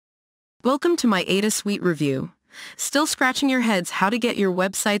Welcome to my ADAsuite review. Still scratching your heads how to get your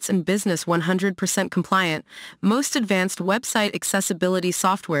websites and business 100% compliant, most advanced website accessibility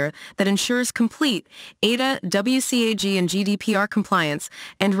software that ensures complete ADA, Wcag, and Gdpr compliance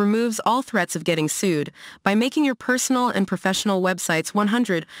and removes all threats of getting sued by making your personal and professional websites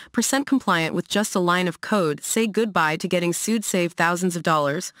 100% compliant with just a line of code. Say goodbye to getting sued, save thousands of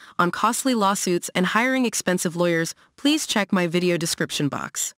dollars on costly lawsuits and hiring expensive lawyers. Please check my video description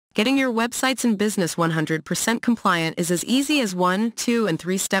box. Getting your websites and business 100% compliant is as easy as 1, 2, and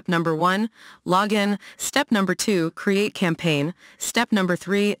 3. Step number 1, login. Step number 2, create campaign. Step number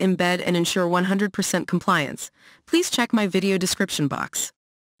 3, embed and ensure 100% compliance. Please check my video description box.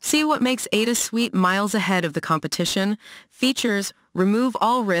 See what makes ADAsuite miles ahead of the competition. Features: remove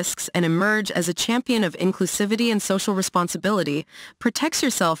all risks and emerge as a champion of inclusivity and social responsibility. Protects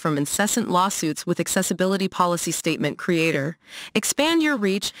yourself from incessant lawsuits with accessibility policy statement. Creator: expand your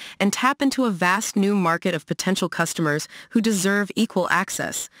reach and tap into a vast new market of potential customers who deserve equal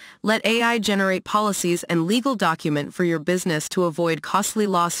access. Let AI generate policies and legal document for your business to avoid costly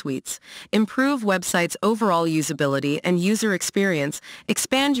lawsuits. Improve websites' overall usability and user experience.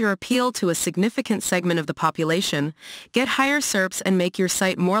 Expand your appeal to a significant segment of the population. Get higher SERPs and make your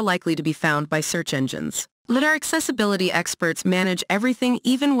site more likely to be found by search engines. Let our accessibility experts manage everything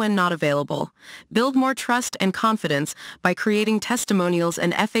even when not available. Build more trust and confidence by creating testimonials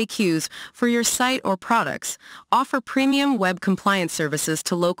and FAQs for your site or products. Offer premium web compliance services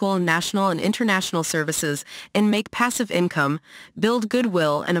to local, national, and international services and make passive income. Build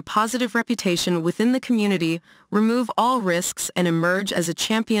goodwill and a positive reputation within the community. Remove all risks and emerge as a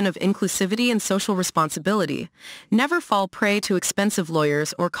champion of inclusivity and social responsibility. Never fall prey to expensive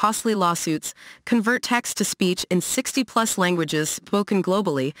lawyers or costly lawsuits. Convert text to speech in 60+ languages spoken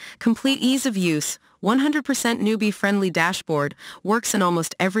globally. Complete ease of use. 100% newbie-friendly dashboard. Works in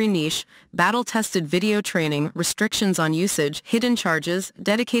almost every niche. Battle-tested video training. Restrictions on usage. Hidden charges.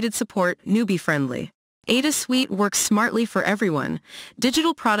 Dedicated support. Newbie-friendly. ADAsuite works smartly for everyone.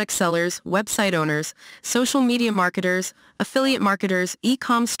 Digital product sellers, website owners, social media marketers, affiliate marketers,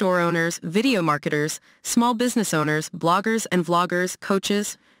 e-com store owners, video marketers, small business owners, bloggers and vloggers,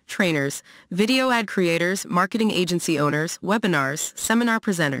 coaches, trainers, video ad creators, marketing agency owners, webinars, seminar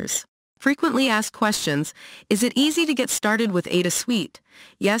presenters. Frequently asked questions: is it easy to get started with ADAsuite?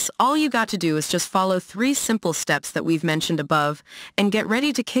 Yes, all you got to do is just follow 3 simple steps that we've mentioned above and get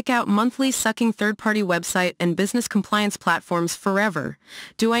ready to kick out monthly sucking third-party website and business compliance platforms forever.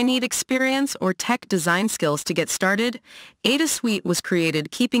 Do I need experience or tech design skills to get started? ADAsuite was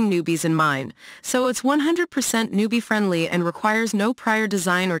created keeping newbies in mind, so it's 100% newbie-friendly and requires no prior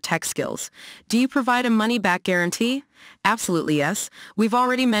design or tech skills. Do you provide a money-back guarantee? Absolutely yes. We've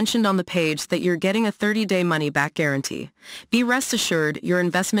already mentioned on the page that you're getting a 30-day money-back guarantee. Be rest assured your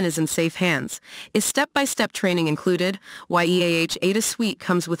investment is in safe hands. Is step-by-step training included? ADAsuite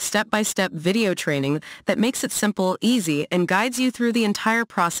comes with step-by-step video training that makes it simple, easy, and guides you through the entire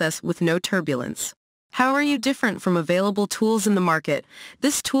process with no turbulence. How are you different from available tools in the market?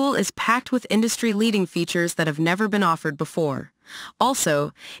 This tool is packed with industry-leading features that have never been offered before.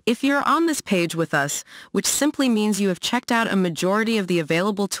 Also, if you're on this page with us, which simply means you have checked out a majority of the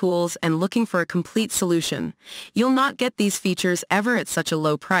available tools and looking for a complete solution, you'll not get these features ever at such a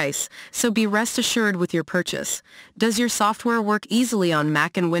low price, so be rest assured with your purchase. Does your software work easily on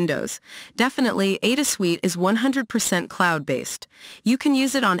Mac and Windows? Definitely, ADAsuite is 100% cloud-based. You can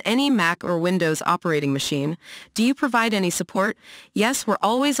use it on any Mac or Windows operating machine. Do you provide any support? Yes, we're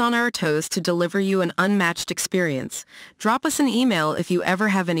always on our toes to deliver you an unmatched experience. Drop us an email if you ever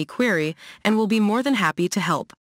have any query, and we'll be more than happy to help.